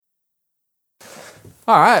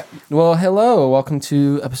All right. Well, hello. Welcome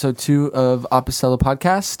to episode 2 of Apostella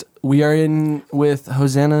Podcast. We are in with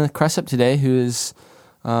Hosanna Cressup today, who is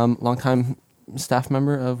longtime staff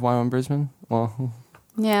member of YWAM Brisbane. Well,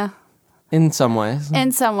 yeah. In some ways.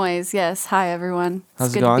 In some ways, yes. Hi, everyone. How's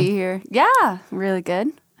it's it good going? to be here. Yeah, really good.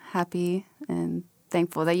 Happy and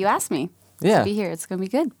thankful that you asked me to be here. It's going to be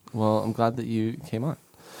good. Well, I'm glad that you came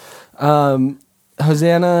on.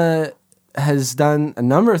 Hosanna has done a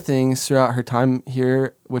number of things throughout her time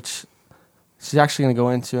here, which she's actually going to go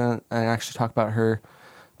into and actually talk about her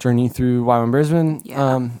journey through YWAM Brisbane.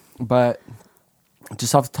 Yeah. But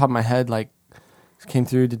just off the top of my head, like, came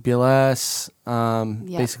through, did BLS,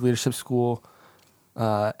 basic leadership school,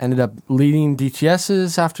 ended up leading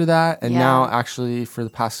DTSs after that, and now actually for the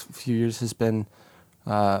past few years has been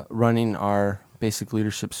running our basic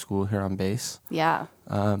leadership school here on base. Yeah.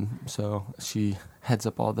 So she heads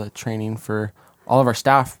up all the training for all of our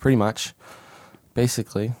staff, pretty much,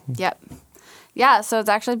 basically. Yep. Yeah, so it's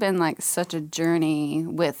actually been like such a journey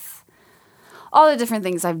with all the different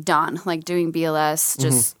things I've done, like doing BLS,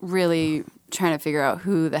 just really trying to figure out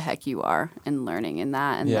who the heck you are and learning in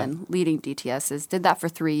that, and then leading DTSs. Did that for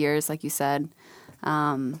 3 years, like you said.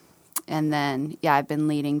 And then, I've been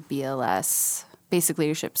leading BLS, Basic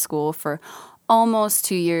Leadership School, for almost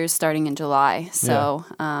 2 years, starting in July. So,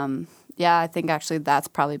 I think actually that's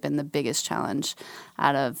probably been the biggest challenge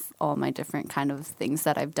out of all my different kind of things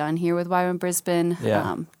that I've done here with YWAM Brisbane.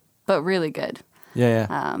 Yeah. But really good.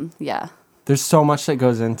 Yeah. Yeah. There's so much that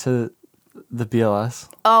goes into the BLS.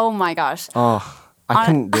 Oh my gosh. Oh, I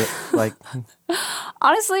couldn't do it. Like,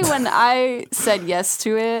 honestly, when I said yes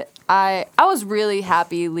to it, I was really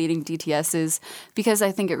happy leading DTSs because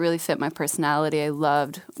I think it really fit my personality. I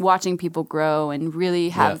loved watching people grow and really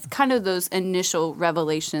have kind of those initial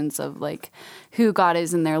revelations of like who God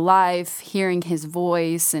is in their life, hearing his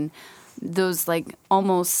voice, and those like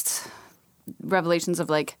almost revelations of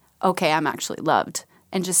like, okay, I'm actually loved,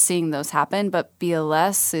 and just seeing those happen. But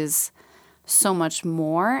BLS is so much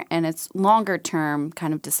more, and it's longer term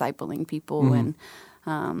kind of discipling people. And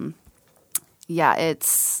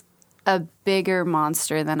it's a bigger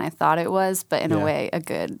monster than I thought it was, but in a way a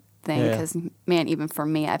good thing, because man, even for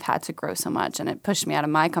me, I've had to grow so much, and it pushed me out of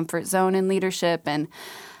my comfort zone in leadership and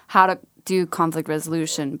how to do conflict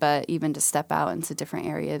resolution, but even to step out into different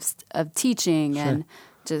areas of teaching and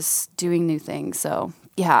just doing new things. So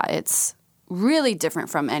it's really different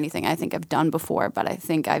from anything I think I've done before, but I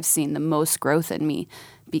think I've seen the most growth in me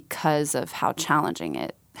because of how challenging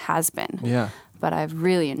it has been. Yeah. But I've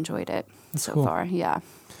really enjoyed it so far. Yeah.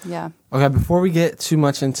 Yeah. Okay, before we get too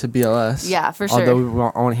much into BLS. Yeah, for sure.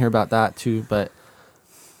 Although I want to hear about that too, but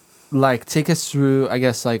like take us through, I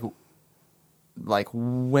guess, like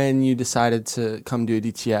when you decided to come do a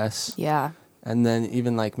DTS. Yeah. And then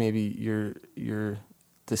even like maybe your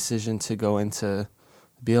decision to go into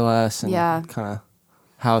BLS and kind of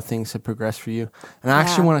how things have progressed for you. And I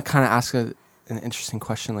actually want to kind of ask an interesting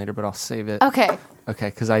question later, but I'll save it. Okay. Okay,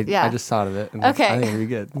 because I just thought of it. And okay. I think it'd be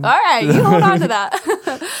good. All right, you hold on to that.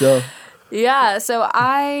 So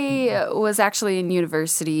I was actually in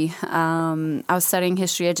university. I was studying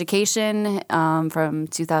history education from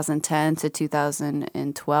 2010 to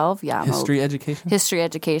 2012. Yeah. History education? History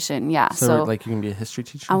education, yeah. So like you can be a history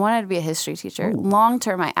teacher? I wanted to be a history teacher. Ooh. Long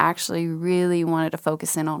term, I actually really wanted to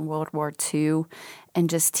focus in on World War II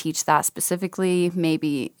and just teach that specifically,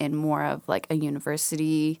 maybe in more of like a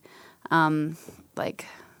university like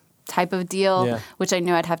type of deal, which I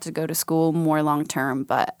knew I'd have to go to school more long term,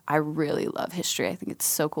 but I really love history. I think it's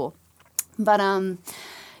so cool. But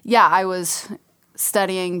I was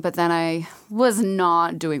studying, but then I was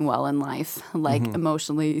not doing well in life, like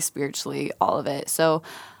emotionally, spiritually, all of it. So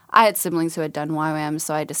I had siblings who had done YWAM,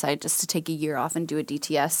 so I decided just to take a year off and do a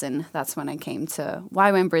DTS, and that's when I came to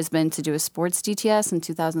YWAM Brisbane to do a sports DTS in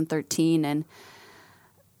 2013. And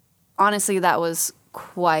honestly, that was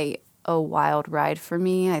quite a wild ride for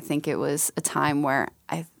me. I think it was a time where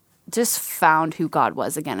I just found who God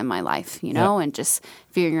was again in my life, and just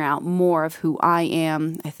figuring out more of who I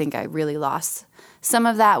am. I think I really lost some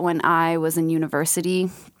of that when I was in university.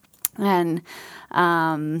 And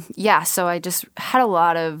so I just had a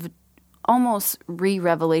lot of almost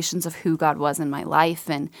re-revelations of who God was in my life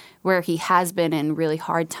and where he has been in really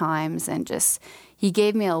hard times. And just, he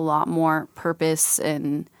gave me a lot more purpose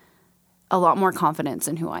and a lot more confidence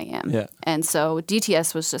in who I am. Yeah. And so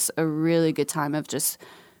DTS was just a really good time of just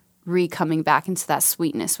coming back into that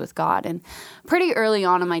sweetness with God. And pretty early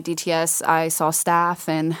on in my DTS, I saw staff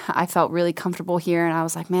and I felt really comfortable here. And I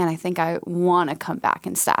was like, man, I think I want to come back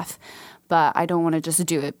in staff, but I don't want to just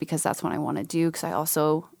do it because that's what I want to do. Because I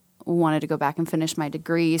also wanted to go back and finish my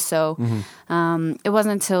degree. So it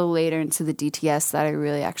wasn't until later into the DTS that I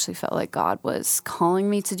really actually felt like God was calling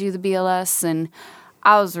me to do the BLS. And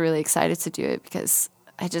I was really excited to do it because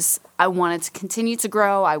I wanted to continue to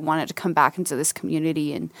grow. I wanted to come back into this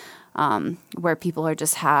community and where people are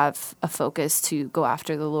just have a focus to go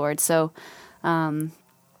after the Lord. So,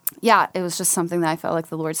 it was just something that I felt like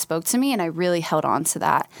the Lord spoke to me, and I really held on to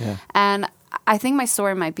that. Yeah. And I think my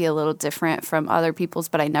story might be a little different from other people's,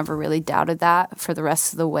 but I never really doubted that for the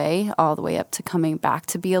rest of the way, all the way up to coming back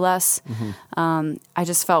to BLS. I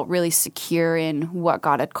just felt really secure in what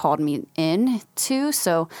God had called me into.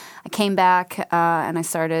 So I came back and I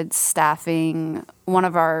started staffing one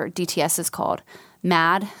of our DTSs called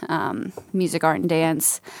MAD, Music, Art, and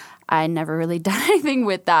Dance. I never really done anything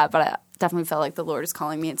with that, but I definitely felt like the Lord is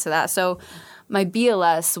calling me into that. So my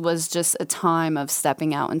BLS was just a time of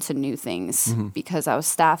stepping out into new things because I was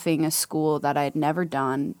staffing a school that I had never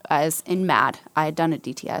done. As in MAD, I had done a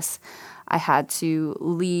DTS. I had to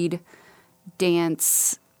lead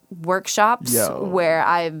dance workshops where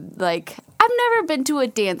I've never been to a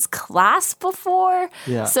dance class before.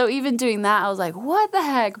 Yeah. So even doing that, I was like, what the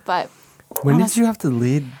heck? But when did you have to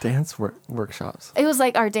lead dance workshops? It was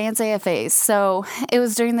like our dance AFAs. So it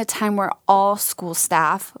was during the time where all school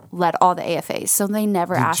staff led all the AFAs. So they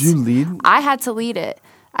never asked. Did you lead? I had to lead it.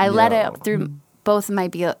 I led it through both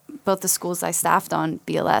the schools I staffed on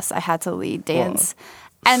BLS. I had to lead dance.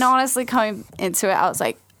 Whoa. And honestly, coming into it, I was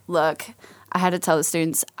like, look, I had to tell the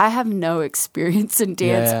students, I have no experience in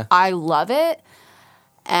dance. Yeah. I love it.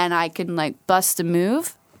 And I can bust a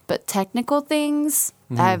move. But technical things,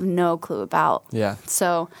 I have no clue about. Yeah.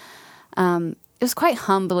 So it was quite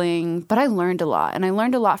humbling, but I learned a lot. And I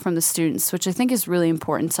learned a lot from the students, which I think is really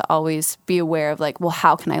important to always be aware of,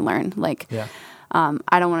 how can I learn?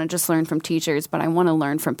 I don't want to just learn from teachers, but I want to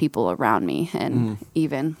learn from people around me. And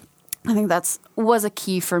even, I think was a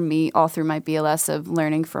key for me all through my BLS of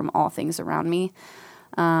learning from all things around me.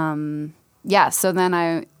 So then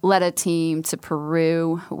I led a team to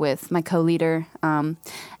Peru with my co-leader,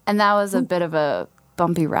 and that was a bit of a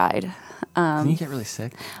bumpy ride. Didn't you get really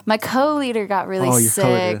sick? My co-leader got really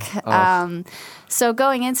sick. So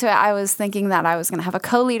going into it, I was thinking that I was going to have a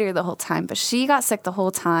co-leader the whole time, but she got sick the whole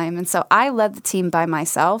time, and so I led the team by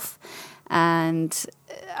myself. And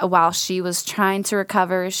while she was trying to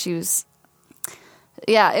recover, it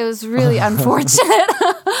was really unfortunate.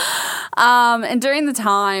 And during the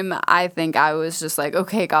time, I think I was just like,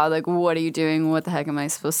 okay, God, what are you doing? What the heck am I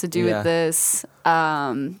supposed to do with this? But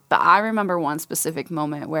I remember one specific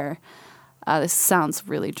moment where, this sounds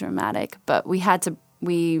really dramatic, but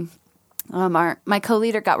my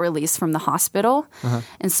co-leader got released from the hospital.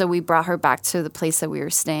 And so we brought her back to the place that we were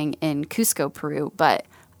staying in Cusco, Peru. But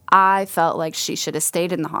I felt like she should have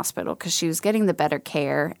stayed in the hospital because she was getting the better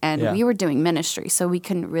care and we were doing ministry. So we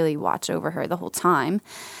couldn't really watch over her the whole time.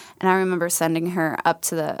 And I remember sending her up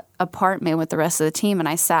to the apartment with the rest of the team, and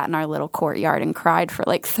I sat in our little courtyard and cried for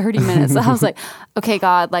 30 minutes. I was like, okay,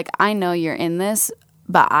 God, I know you're in this,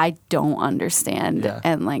 but I don't understand. Yeah.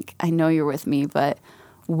 And I know you're with me, but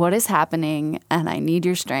what is happening? And I need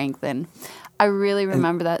your strength. And I really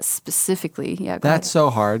remember that specifically. Yeah, that's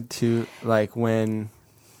so hard to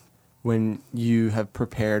when you have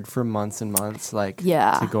prepared for months and months,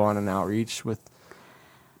 to go on an outreach with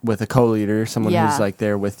a co-leader, someone who's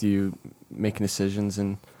there with you, making decisions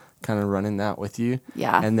and kind of running that with you.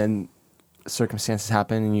 Yeah. And then circumstances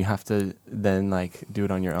happen and you have to then do it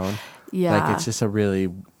on your own. Yeah. It's just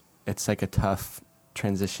it's a tough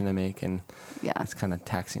transition to make, and it's kind of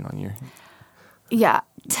taxing on your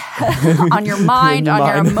on your mind, on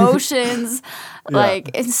your emotions.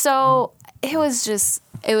 And so it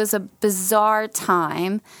was a bizarre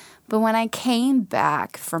time. But when I came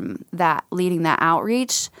back from leading that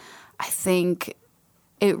outreach, I think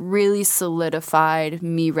it really solidified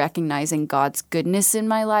me recognizing God's goodness in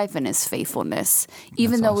my life and his faithfulness,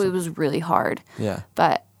 even though it was really hard. Yeah.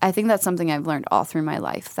 But I think that's something I've learned all through my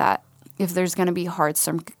life, that if there's going to be hard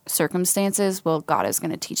circumstances, well, God is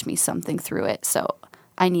going to teach me something through it. So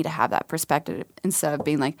I need to have that perspective instead of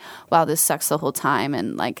being like, wow, this sucks the whole time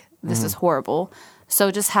and this is horrible. So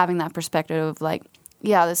just having that perspective of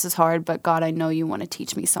yeah, this is hard, but God, I know you want to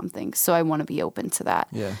teach me something. So I want to be open to that.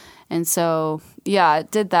 Yeah. And so, I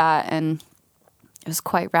did that, and it was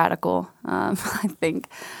quite radical, I think,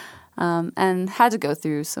 and had to go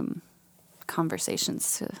through some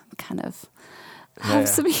conversations to kind of have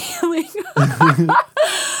some healing.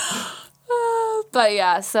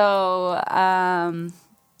 But so that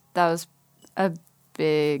was a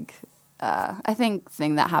big, I think,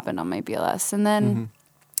 thing that happened on my BLS. And then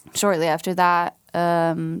shortly after that,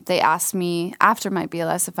 they asked me after my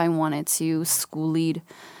BLS if I wanted to school lead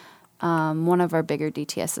one of our bigger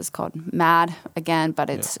DTSs called MAD again, but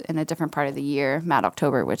it's in a different part of the year, MAD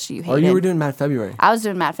October, which you hated. Oh, you were doing MAD February. I was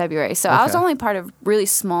doing MAD February. So I was only part of really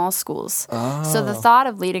small schools. Oh. So the thought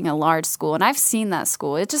of leading a large school, and I've seen that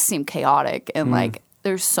school, it just seemed chaotic and like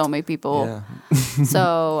there's so many people. Yeah.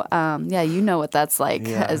 So, you know what that's like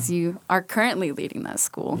as you are currently leading that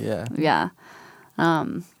school. Yeah. Yeah.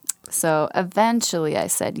 So eventually I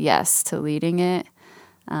said yes to leading it.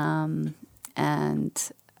 And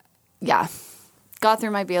yeah, got through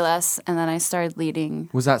my BLS and then I started leading.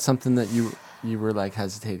 Was that something that you were like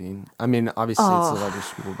hesitating? I mean, obviously it's a larger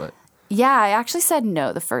school, but. Yeah, I actually said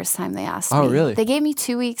no the first time they asked me. Oh, really? They gave me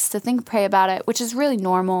 2 weeks to think, pray about it, which is really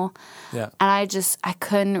normal. Yeah. And I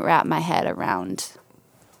couldn't wrap my head around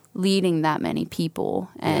leading that many people.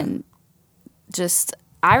 And just,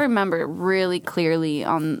 I remember really clearly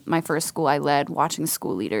on my first school I led, watching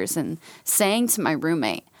school leaders and saying to my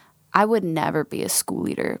roommate, I would never be a school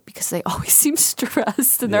leader because they always seem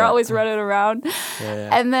stressed and they're always running around.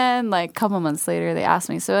 Yeah. And then like a couple months later they asked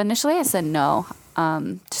me. So initially I said no,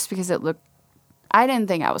 just because I didn't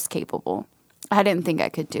think I was capable. I didn't think I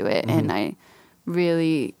could do it. And I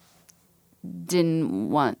really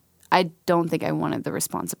I don't think I wanted the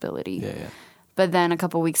responsibility. Yeah. But then a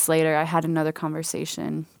couple weeks later I had another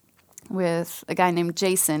conversation with a guy named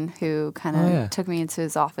Jason who kind of took me into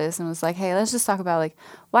his office and was like, hey, let's just talk about like,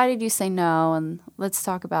 why did you say no? And let's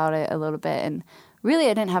talk about it a little bit. And really,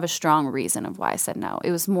 I didn't have a strong reason of why I said no.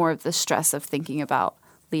 It was more of the stress of thinking about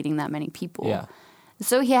leading that many people. Yeah.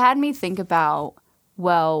 So he had me think about,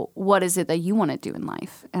 well, what is it that you want to do in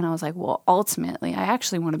life? And I was like, well, ultimately, I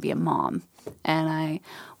actually want to be a mom. And I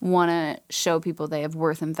want to show people they have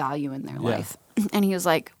worth and value in their life. And he was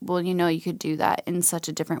like, well, you could do that in such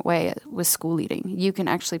a different way with school leading. You can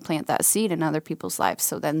actually plant that seed in other people's lives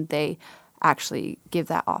so then they actually give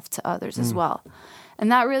that off to others as well.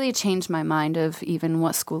 And that really changed my mind of even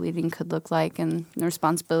what school leading could look like and the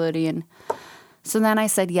responsibility. And so then I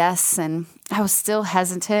said yes, and I was still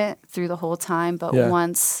hesitant through the whole time. But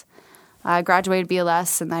once I graduated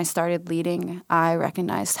BLS and I started leading, I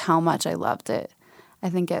recognized how much I loved it. I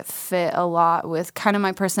think it fit a lot with kind of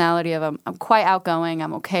my personality of I'm quite outgoing.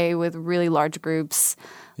 I'm okay with really large groups.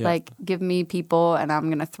 Yeah. Like, give me people and I'm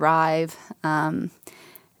going to thrive. And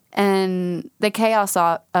the chaos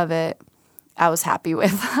of it, I was happy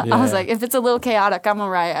with. I was like, if it's a little chaotic, I'm all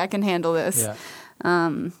right. I can handle this.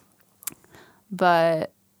 Yeah.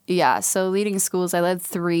 But, so leading schools, I led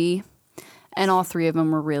 3, and all 3 of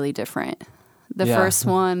them were really different. The first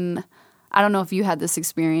one, I don't know if you had this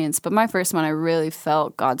experience, but my first one, I really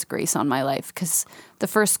felt God's grace on my life because the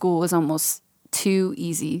first school was almost too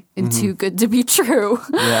easy and too good to be true.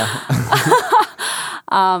 Yeah.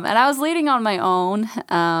 And I was leading on my own,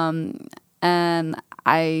 and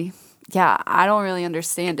I don't really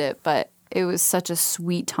understand it, but it was such a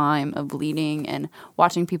sweet time of leading and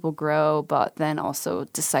watching people grow, but then also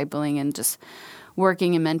discipling and just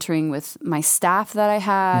working and mentoring with my staff that I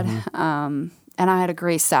had. And I had a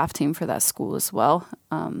great staff team for that school as well.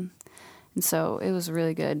 And so it was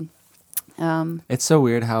really good. It's so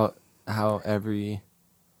weird how every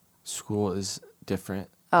school is different.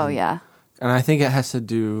 Oh, and I think it has to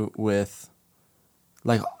do with,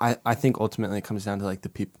 like, I think ultimately it comes down to, like, the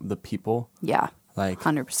people. Yeah, like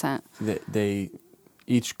 100%. They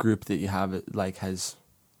each group that you have, like, has,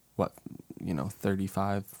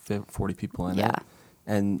 35, 40 people in it.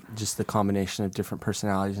 And just the combination of different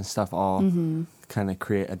personalities and stuff all kind of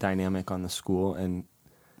create a dynamic on the school. And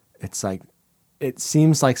it's like, it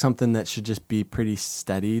seems like something that should just be pretty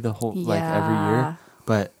steady the whole, like every year.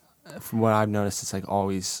 But from what I've noticed, it's like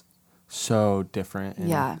always so different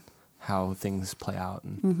in how things play out.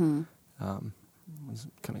 And it's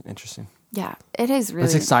kind of interesting. Yeah, it is really.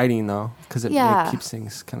 It's exciting though, because it keeps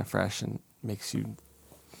things kind of fresh and makes you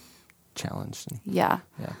challenged. Yeah.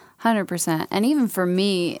 100%. And even for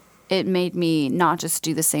me, it made me not just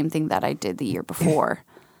do the same thing that I did the year before.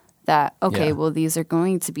 That, well, these are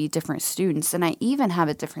going to be different students. And I even have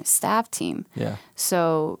a different staff team. Yeah.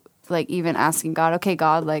 So, like, even asking God, okay,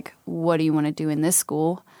 God, like, what do you want to do in this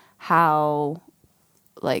school? How,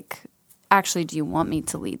 like, actually do you want me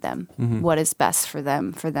to lead them? What is best for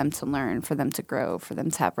them to learn, for them to grow, for them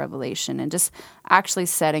to have revelation, and just actually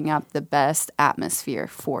setting up the best atmosphere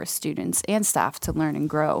for students and staff to learn and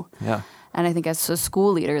grow. Yeah. And I think as a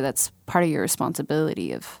school leader, that's part of your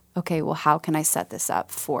responsibility of, okay, well, how can I set this up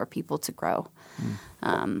for people to grow?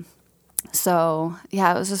 So, it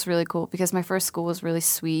was just really cool because my first school was really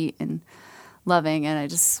sweet and loving, and I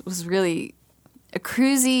just was really a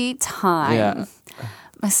cruisy time. Yeah.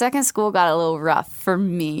 my second school got a little rough for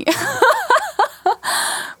me.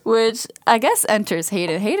 Which I guess enters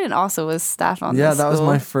Hayden. Hayden also was staffed on this school. Yeah, that was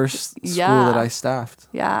my first school that I staffed.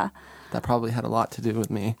 Yeah. That probably had a lot to do with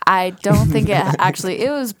me. I don't think it actually, it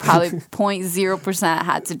was probably 0.0%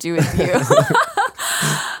 had to do with you.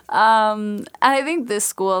 And I think this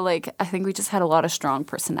school, like, I think we just had a lot of strong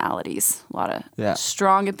personalities, a lot of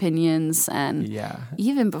strong opinions. And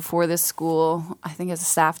even before this school, I think as a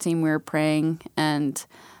staff team, we were praying, and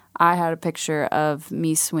I had a picture of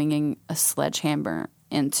me swinging a sledgehammer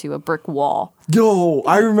into a brick wall. Yo,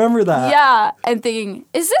 I remember that. Yeah, and thinking,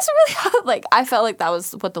 is this really how, like, I felt like that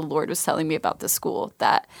was what the Lord was telling me about this school,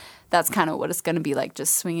 that's kind of what it's going to be like,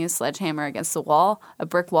 just swinging a sledgehammer against the wall, a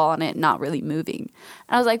brick wall, and it not really moving.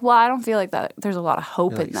 And I was like, well, I don't feel like that. There's a lot of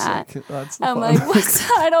hope in that. I'm like,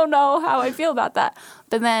 I don't know how I feel about that.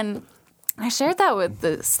 But then I shared that with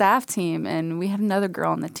the staff team, and we had another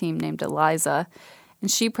girl on the team named Eliza,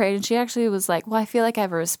 and she prayed, and she actually was like, well, I feel like I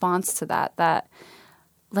have a response to that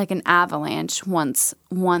like an avalanche, once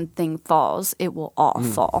one thing falls, it will all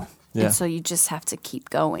fall. Yeah. And so you just have to keep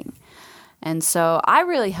going. And so I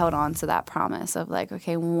really held on to that promise of like,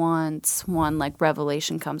 okay, once one like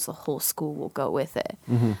revelation comes, the whole school will go with it.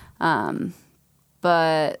 Mm-hmm.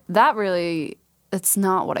 But that really, it's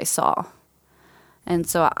not what I saw. And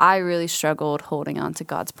so I really struggled holding on to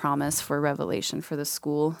God's promise for revelation for the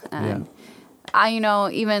school. And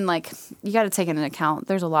even like, you got to take into account,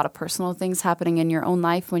 there's a lot of personal things happening in your own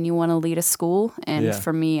life when you want to lead a school. And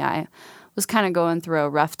for me, I was kind of going through a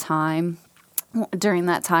rough time during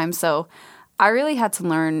that time. So I really had to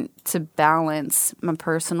learn to balance my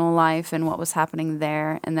personal life and what was happening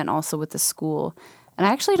there, and then also with the school. And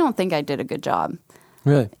I actually don't think I did a good job.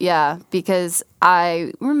 Really? Yeah, because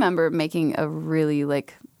I remember making a really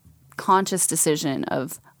like conscious decision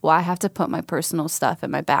of, well, I have to put my personal stuff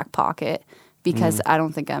in my back pocket, because I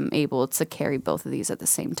don't think I'm able to carry both of these at the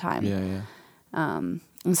same time. Yeah.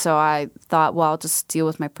 And so I thought, well, I'll just deal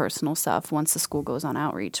with my personal stuff once the school goes on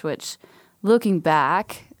outreach, which looking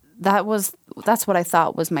back, that's what I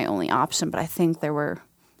thought was my only option. But I think there were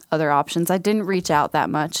other options. I didn't reach out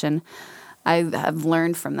that much. And I have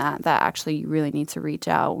learned from that actually you really need to reach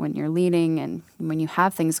out when you're leading, and when you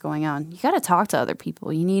have things going on. You got to talk to other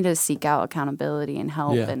people. You need to seek out accountability and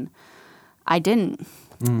help. Yeah. And I didn't.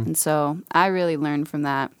 And so I really learned from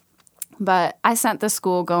that. But I sent the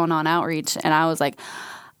school going on outreach, and I was like,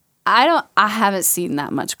 I haven't seen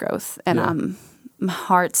that much growth, and my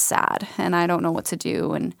heart's sad, and I don't know what to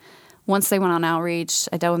do. And once they went on outreach,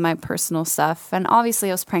 I dealt with my personal stuff, and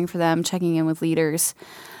obviously I was praying for them, checking in with leaders,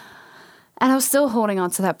 and I was still holding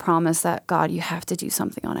on to that promise that, God, you have to do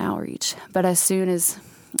something on outreach. But as soon as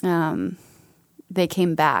they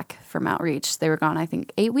came back from outreach, they were gone, I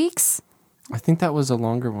think, 8 weeks. I think that was a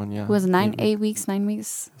longer one, yeah. It was 9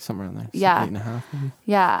 weeks? Somewhere in there. Yeah. 8.5 maybe.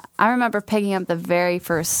 Yeah. I remember picking up the very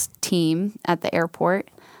first team at the airport,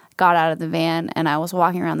 got out of the van, and I was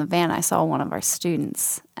walking around the van. I saw one of our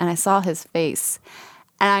students, and I saw his face,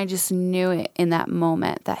 and I just knew it in that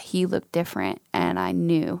moment that he looked different, and I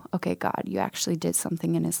knew, okay, God, you actually did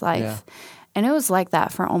something in his life. Yeah. And it was like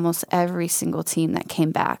that for almost every single team that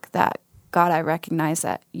came back, that, God, I recognize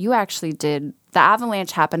that you actually did. The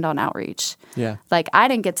avalanche happened on outreach. Yeah. Like, I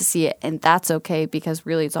didn't get to see it, and that's okay, because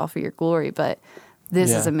really it's all for your glory, but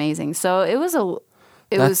this is amazing. So it was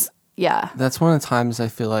That's one of the times I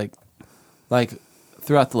feel like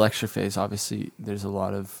throughout the lecture phase, obviously there's a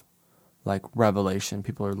lot of like revelation.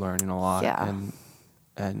 People are learning a lot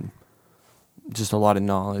and just a lot of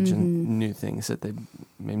knowledge and new things that they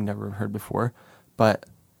maybe never heard before. But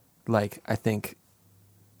like, I think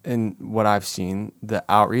in what I've seen, the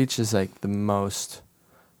outreach is like the most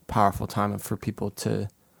powerful time for people to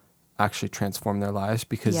actually transform their lives,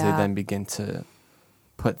 because they then begin to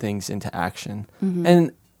put things into action.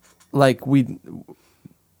 And like we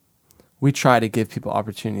try to give people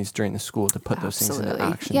opportunities during the school to put those things into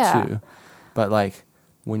action too. But like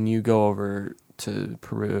when you go over to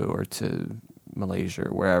Peru or to Malaysia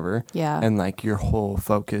or wherever, and like your whole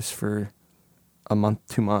focus for a month,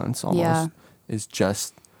 2 months almost is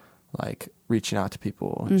just like reaching out to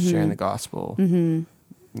people, sharing the gospel,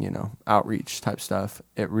 outreach type stuff.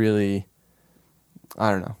 It really, I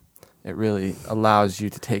don't know, it really allows you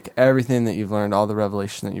to take everything that you've learned, all the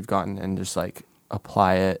revelation that you've gotten, and just like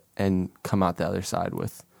apply it and come out the other side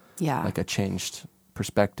with like a changed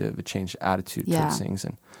perspective, a changed attitude towards things.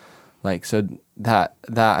 And like, so that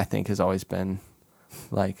I think has always been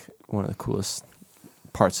like one of the coolest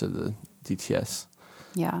parts of the DTS.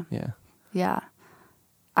 Yeah.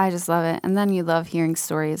 I just love it. And then you love hearing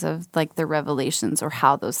stories of like the revelations or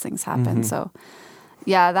how those things happen. So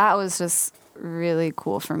that was just really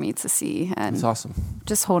cool for me to see. And it's awesome.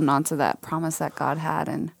 Just holding on to that promise that God had.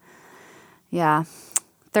 And yeah,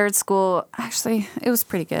 third school, actually, it was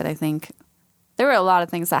pretty good, I think. There were a lot of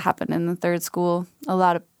things that happened in the third school, a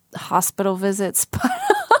lot of hospital visits. But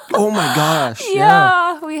oh my gosh.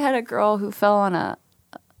 Yeah. We had a girl who fell on a...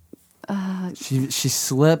 She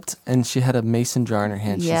slipped and she had a mason jar in her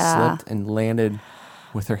hand. Yeah. She slipped and landed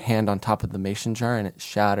with her hand on top of the mason jar and it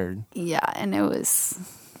shattered. Yeah, and it was...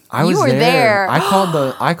 I was there. I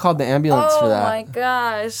called the ambulance for that. Oh my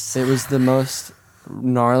gosh. It was the most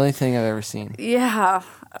gnarly thing I've ever seen. Yeah.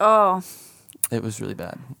 Oh. It was really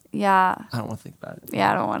bad. Yeah. I don't want to think about it.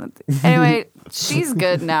 Yeah, I don't want to. Anyway, she's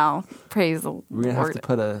good now. Praise the Lord. We're going to have to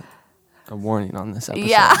put a warning on this episode.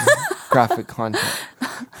 Yeah. Graphic content.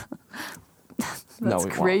 No,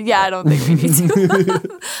 we great. won't. Yeah, I don't think we need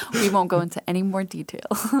to. We won't go into any more detail.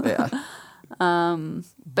 Yeah.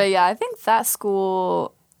 But yeah, I think that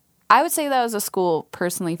school, I would say that was a school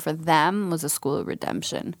personally for them, was a school of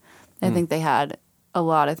redemption. I think they had a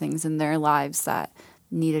lot of things in their lives that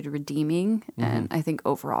needed redeeming. And I think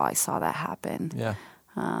overall I saw that happen. Yeah.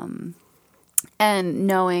 And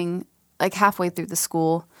knowing, like halfway through the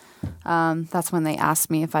school, that's when they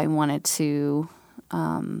asked me if I wanted to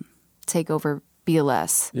take over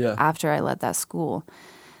BLS after I led that school.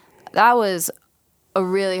 That was a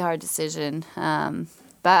really hard decision.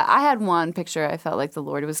 But I had one picture I felt like the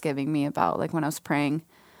Lord was giving me about like when I was praying.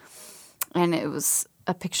 And it was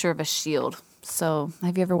a picture of a shield. So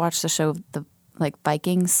have you ever watched the show The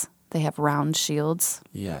Vikings? They have round shields.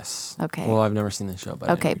 Yes. Okay. Well, I've never seen the show, but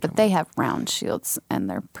okay, but they have round shields and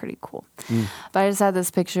they're pretty cool. But I just had this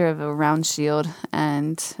picture of a round shield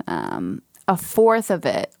and a fourth of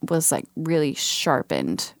it was like really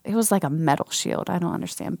sharpened. It was like a metal shield. I don't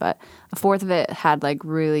understand, but a fourth of it had like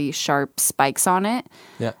really sharp spikes on it.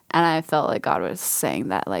 Yeah. And I felt like God was saying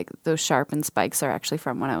that like those sharpened spikes are actually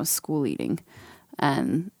from when I was school leading.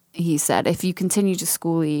 And he said, if you continue to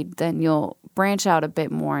school lead, then you'll branch out a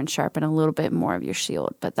bit more and sharpen a little bit more of your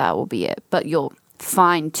shield, but that will be it. But you'll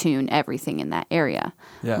fine tune everything in that area.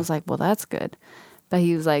 Yeah. I was like, well, that's good. But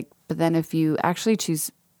he was like, but then if you actually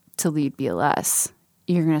choose to lead BLS,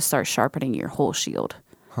 you're going to start sharpening your whole shield.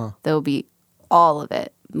 There'll be all of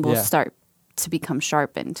it will start to become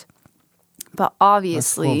sharpened. But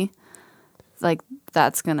obviously, like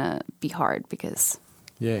that's going to be hard because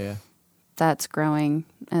that's growing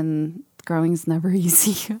and growing's never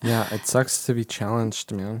easy. Yeah, it sucks to be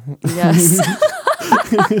challenged, man. Yes.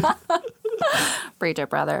 Preacher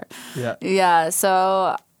brother. Yeah. Yeah,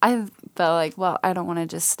 so I felt like, well, I don't want to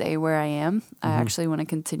just stay where I am. I actually want to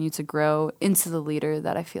continue to grow into the leader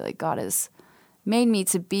that I feel like God has made me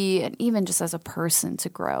to be, and even just as a person to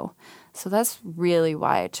grow. So that's really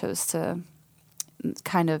why I chose to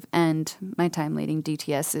kind of end my time leading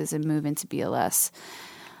DTSs and move into BLS.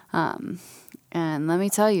 And let me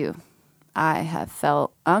tell you, I have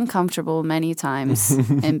felt uncomfortable many times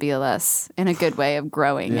in BLS in a good way of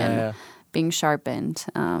growing and being sharpened.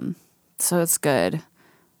 So it's good.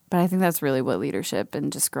 But I think that's really what leadership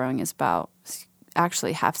and just growing is about. You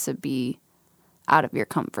actually have to be out of your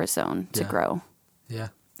comfort zone to grow. Yeah.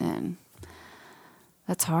 And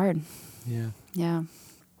that's hard. Yeah. Yeah.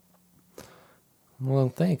 Well,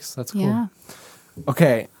 thanks. That's cool. Yeah.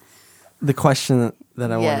 Okay. The question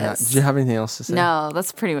that I wanted to ask. Did you have anything else to say? No,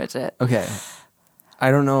 that's pretty much it. Okay.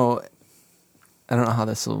 I don't know how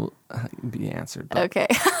this will be answered. But, Okay.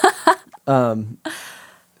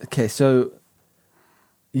 okay, so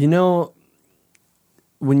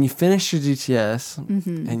when you finish your DTS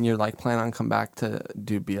and you're like planning on come back to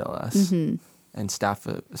do BLS and staff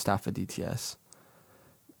a DTS,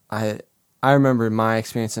 I remember my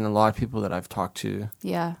experience and a lot of people that I've talked to,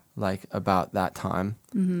 like about that time.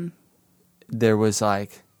 There was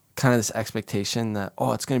like kind of this expectation that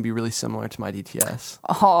it's going to be really similar to my DTS.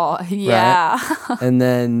 Oh yeah. Right? And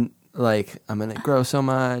then like I'm going to grow so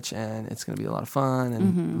much and it's going to be a lot of fun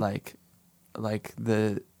and like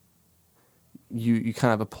you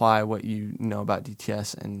kind of apply what you know about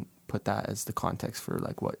DTS and put that as the context for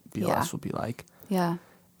like what BLS will be like. Yeah.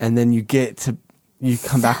 And then you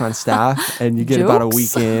come back on staff and you get about a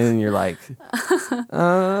week in and you're like,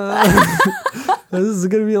 this is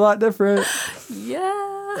going to be a lot different.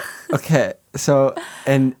 Yeah. Okay. So,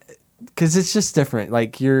 and cause it's just different.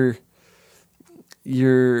 Like the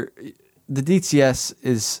DTS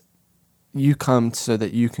is, you come so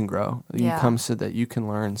that you can grow. You come so that you can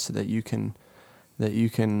learn, so that you can,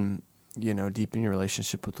 deepen your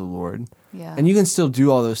relationship with the Lord. Yeah. And you can still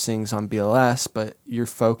do all those things on BLS, but your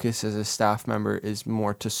focus as a staff member is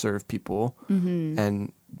more to serve people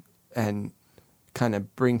and kind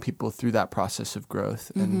of bring people through that process of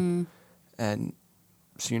growth and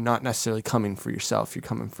so you're not necessarily coming for yourself, you're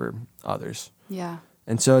coming for others. Yeah.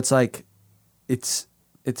 And so it's like, it's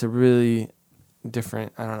a really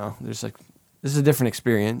different, I don't know, this is a different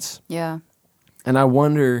experience. Yeah. And I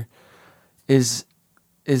wonder, is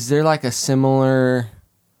there like a similar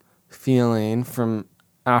feeling from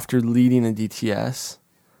after leading a DTS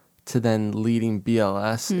to then leading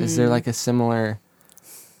BLS? Is there like a similar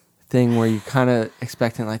thing where you're kind of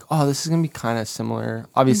expecting like, oh, this is going to be kind of similar.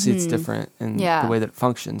 Obviously it's different in the way that it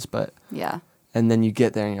functions, but yeah. And then you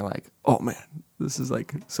get there and you're like, oh man, this is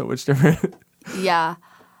like so much different. Yeah.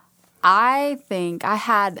 I think I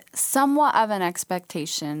had somewhat of an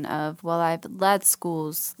expectation of, well, I've led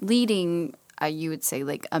schools leading, you would say,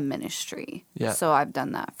 like a ministry. Yeah. So I've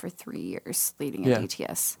done that for 3 years, leading a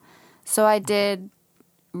DTS. So I did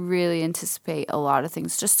really anticipate a lot of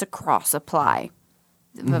things just to cross-apply.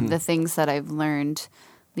 The things that I've learned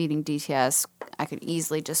leading DTS, I could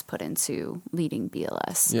easily just put into leading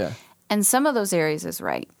BLS. Yeah. And some of those areas is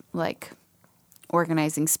right, like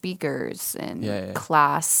organizing speakers and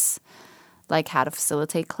class, like how to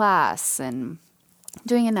facilitate class and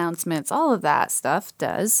doing announcements, all of that stuff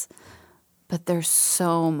does. But there's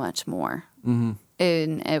so much more. Mm-hmm.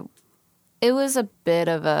 And it was a bit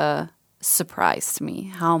of a surprise to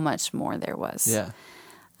me how much more there was. Yeah.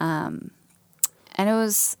 And it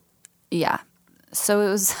was, so it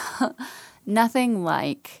was nothing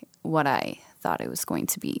like what I thought it was going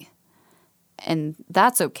to be. And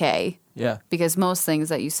that's okay. Yeah. Because most things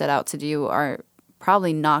that you set out to do are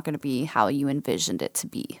probably not going to be how you envisioned it to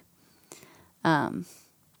be. And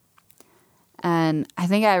I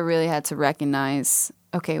think I really had to recognize,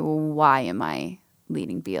 okay, well, why am I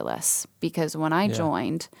leading BLS? Because when I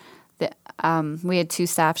joined, we had 2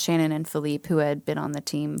 staff, Shannon and Philippe, who had been on the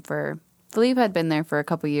team Philippe had been there for a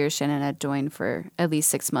couple of years. Shannon had joined for at least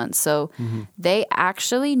 6 months. So they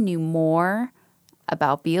actually knew more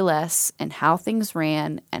about BLS and how things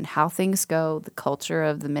ran and how things go, the culture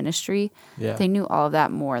of the ministry. Yeah. They knew all of that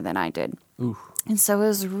more than I did. Oof. And so it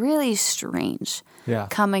was really strange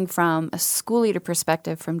coming from a school leader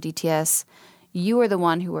perspective from DTS. You are the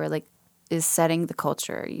one who is setting the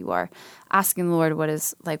culture. You are asking the Lord what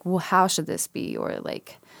is like, well, how should this be? Or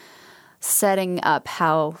like setting up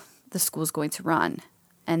how the school's going to run.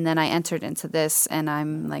 And then I entered into this and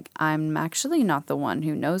I'm like, I'm actually not the one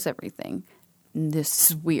who knows everything.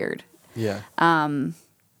 This is weird. Yeah.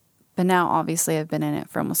 But now obviously I've been in it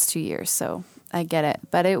for almost 2 years, so I get it.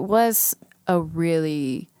 But it was a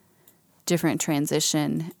really different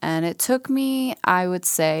transition. And it took me, I would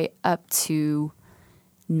say, up to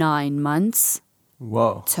 9 months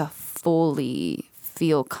to fully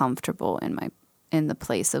feel comfortable in the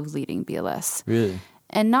place of leading BLS. Really?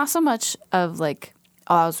 And not so much of like,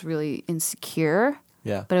 oh, I was really insecure.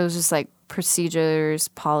 Yeah. But it was just like procedures,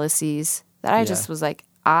 policies that I just was like,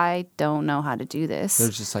 I don't know how to do this.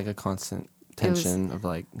 There's just like a constant tension of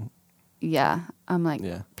like. Yeah. I'm like,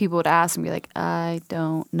 people would ask and be like, I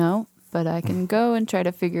don't know, but I can go and try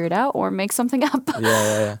to figure it out or make something up.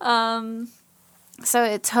 Yeah. So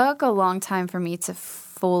it took a long time for me to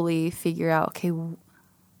fully figure out, okay,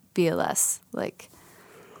 BLS, like,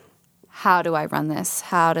 how do I run this?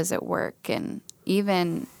 How does it work? And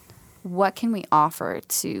even what can we offer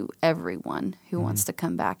to everyone who wants to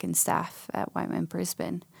come back and staff at YWAM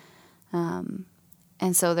Brisbane? And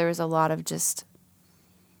so there was a lot of just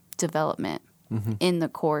development in the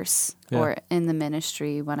course or in the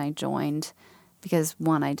ministry when I joined. Because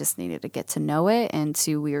 1, I just needed to get to know it. And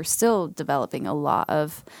 2, we were still developing a lot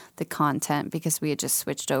of the content because we had just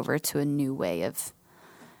switched over to a new way of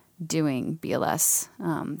doing BLS.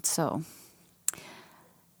 So,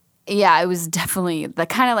 yeah, it was definitely the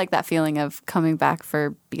kind of like that feeling of coming back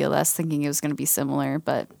for BLS thinking it was going to be similar,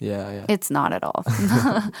 but it's not at all.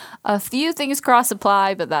 A few things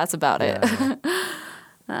cross-apply, but that's about it.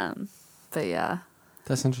 But yeah.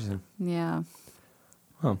 That's interesting. Yeah.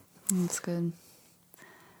 Huh. That's good.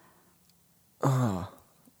 Oh,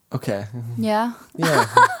 okay. Yeah? Yeah.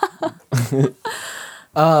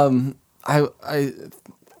 I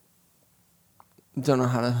don't know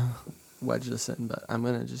how to wedge this in, but I'm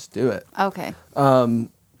going to just do it. Okay. I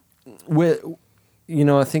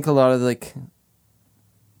think a lot of like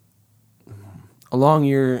along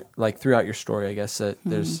your, like throughout your story, I guess that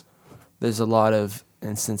there's a lot of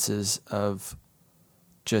instances of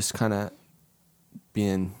just kind of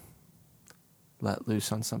being let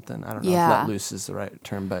loose on something. I don't know if let loose is the right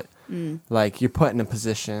term, but like you're put in a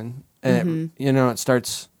position and it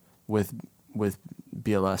starts with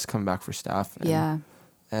BLS coming back for staff.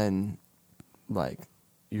 And like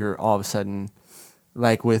you're all of a sudden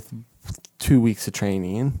like with 2 weeks of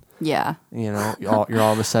training. Yeah. You're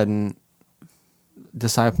all of a sudden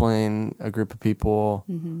discipling a group of people,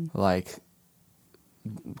 like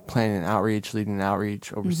planning an outreach, leading an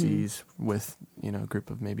outreach overseas with, you know, a group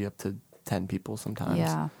of maybe up to 10 people sometimes.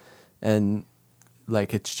 Yeah. And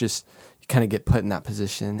like, it's just, you kind of get put in that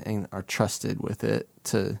position and are trusted with it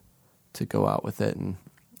to go out with it and,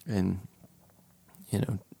 you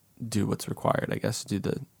know, do what's required, I guess, do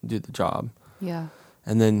the job. Yeah.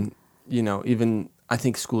 And then, you know, even I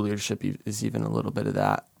think school leadership is even a little bit of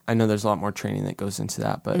that. I know there's a lot more training that goes into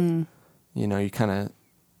that, but you know, you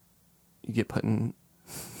get put in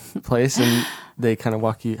place and they kind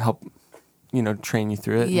of help, you know, train you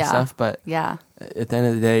through it and stuff. But at the end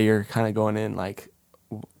of the day, you're kind of going in like,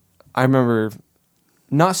 I remember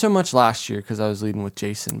not so much last year because I was leading with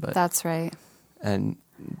Jason, but that's right. And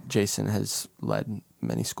Jason has led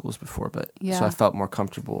many schools before, but so I felt more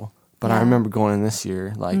comfortable. But I remember going in this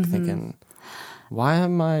year, like thinking, why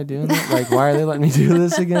am I doing that? Like, why are they letting me do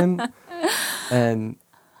this again? And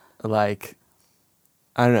like,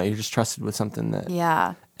 I don't know, you're just trusted with something that,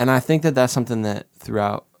 and I think that that's something that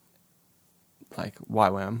throughout like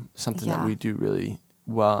YWAM, something that we do really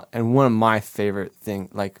well. And one of my favorite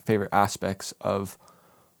aspects of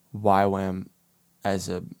YWAM as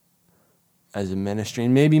a ministry,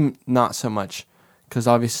 and maybe not so much, because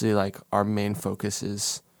obviously like our main focus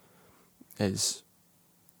is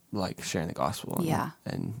like sharing the gospel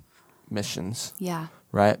and missions. Yeah.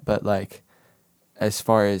 Right? But like as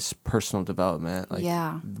far as personal development, like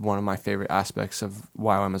one of my favorite aspects of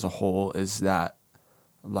YWAM as a whole is that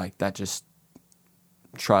like that just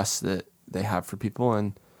trust that they have for people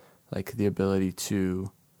and like the ability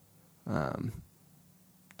to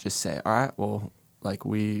just say, all right, well, like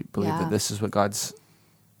we believe that this is what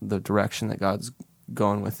the direction that God's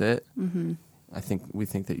going with it. Mm-hmm. We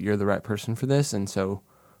think that you're the right person for this, and so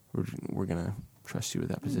we're gonna trust you with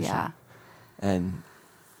that position. Yeah. And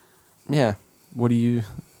what do you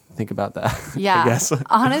think about that? Yeah. I guess.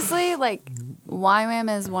 Honestly, like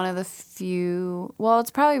YWAM is one of the few, well,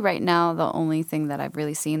 it's probably right now the only thing that I've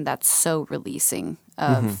really seen that's so releasing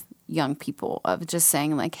of young people, of just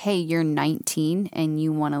saying like, hey, you're 19 and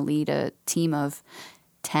you want to lead a team of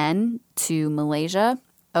 10 to Malaysia.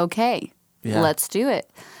 Okay, let's do it.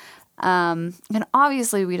 And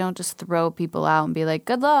obviously we don't just throw people out and be like,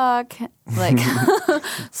 good luck. Like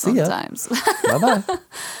sometimes. Bye-bye.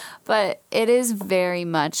 But it is very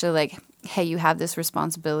much like, hey, you have this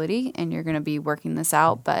responsibility and you're going to be working this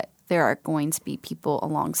out, but there are going to be people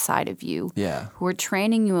alongside of you who are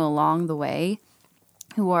training you along the way,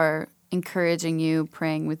 who are encouraging you,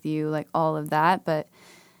 praying with you, like all of that. But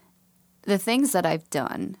the things that I've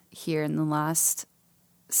done here in the last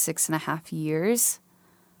 6.5 years,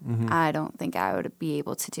 I don't think I would be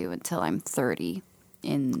able to do until I'm 30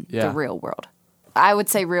 in the real world. I would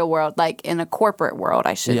say real world, like in a corporate world,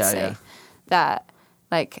 I should say. That,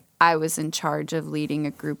 like, I was in charge of leading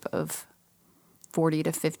a group of 40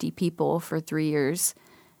 to 50 people for 3 years,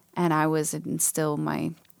 and I was in still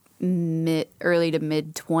my early to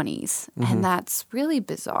mid 20s, and that's really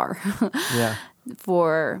bizarre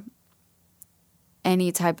for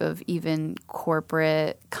any type of even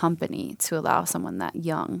corporate company to allow someone that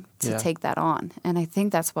young to take that on. And I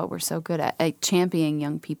think that's what we're so good at, like championing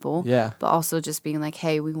young people, but also just being like,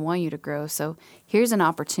 hey, we want you to grow. So here's an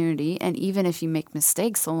opportunity. And even if you make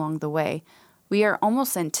mistakes along the way, we are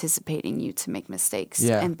almost anticipating you to make mistakes.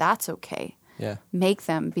 And that's okay. Make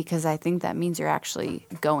them, because I think that means you're actually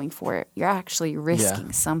going for it. You're actually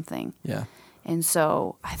risking something. And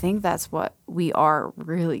so I think that's what we are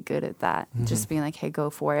really good at, that. Just being like, hey,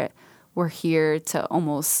 go for it. We're here to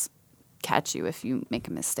almost catch you if you make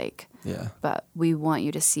a mistake. But we want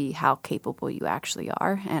you to see how capable you actually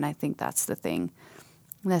are. And I think that's the thing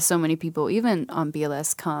that so many people, even on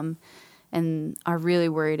BLS, come and are really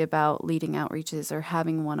worried about leading outreaches or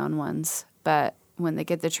having one-on-ones. But when they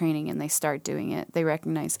get the training and they start doing it, they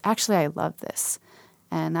recognize, actually, I love this.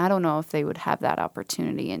 And I don't know if they would have that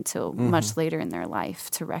opportunity until much later in their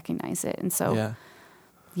life to recognize it. And so,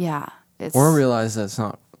 it's... Or realize that it's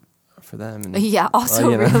not for them. And,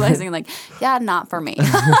 also realizing like, not for me.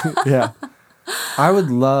 I would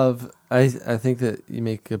love... I think that you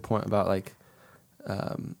make a good point about like...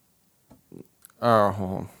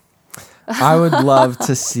 I would love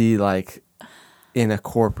to see like in a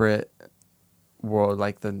corporate world,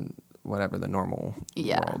 like the normal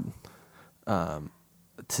world,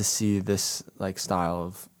 to see this like style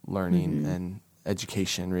of learning and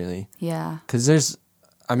education, really. Because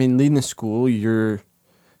leading a school,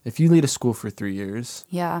 if you lead a school for 3 years,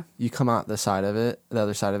 you come out the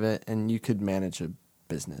other side of it, and you could manage a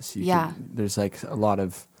business. There's like a lot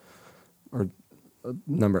of, or a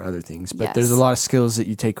number of other things, but there's a lot of skills that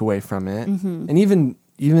you take away from it. And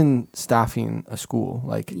even staffing a school,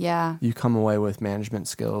 like you come away with management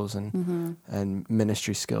skills and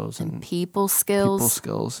ministry skills and people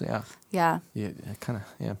skills. Yeah, kind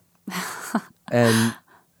of,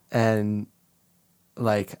 and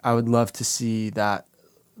like I would love to see that,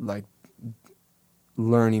 like,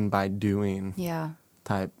 learning by doing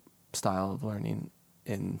type style of learning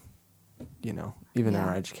in, even in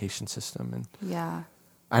our education system. And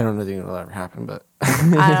I don't think it'll ever happen, but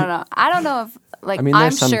I don't know if, like,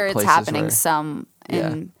 I'm sure it's happening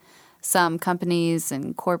in some companies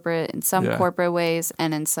and corporate, in some corporate ways,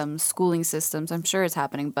 and in some schooling systems. I'm sure it's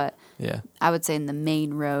happening, but I would say in the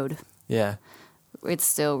main road, it's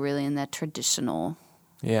still really in that traditional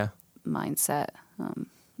mindset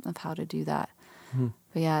of how to do that.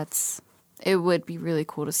 But it would be really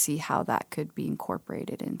cool to see how that could be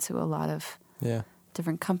incorporated into a lot of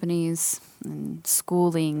different companies and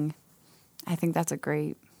schooling. I think that's a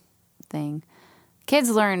great thing. Kids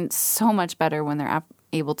learn so much better when they're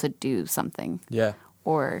able to do something.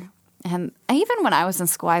 And even when I was in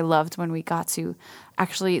school, I loved when we got to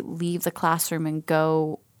actually leave the classroom and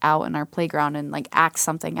go out in our playground and, like, act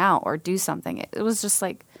something out or do something. It was just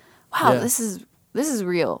like, wow, this is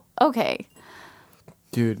real. Okay.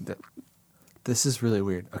 Dude, this is really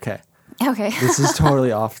weird. Okay. This is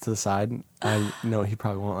totally off to the side. I know he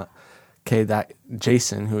probably won't. Okay, that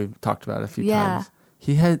Jason, who we've talked about a few times,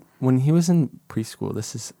 he had, when he was in preschool,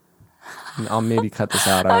 this is, I'll maybe cut this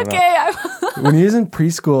out. I don't know. When he was in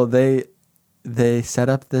preschool, they set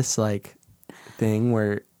up this, like, thing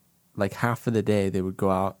where, like, half of the day they would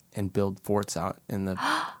go out and build forts out in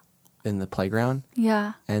the playground.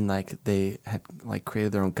 And, like, they had, like,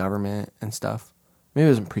 created their own government and stuff. Maybe it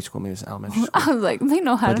was in preschool, maybe it was in elementary school. I was like, they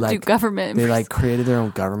know how to do government. They, like, created their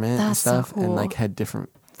own government and stuff, so cool. and, like, had different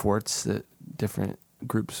forts that different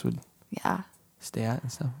groups would stay at and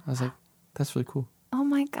stuff. I was like, that's really cool. Oh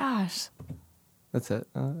my gosh. That's it.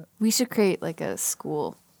 We should create, like, a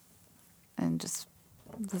school and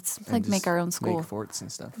let's make our own school. Make forts and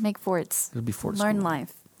stuff. Make forts. It'll be fort Learn school.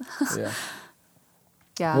 life.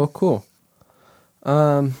 Yeah. Well, cool.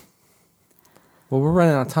 Well, we're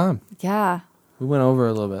running out of time. Yeah. We went over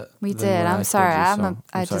a little bit. We did. I'm sorry.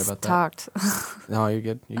 I just talked. No, you're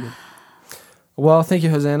good. You're good. Well, thank you,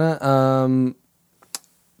 Hosanna.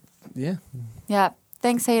 Yeah.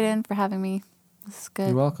 Thanks, Hayden, for having me. This is good.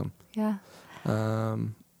 You're welcome. Yeah.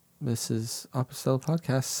 This is Apostolic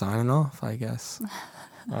Podcast signing off, I guess.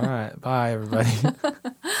 All right. Bye, everybody.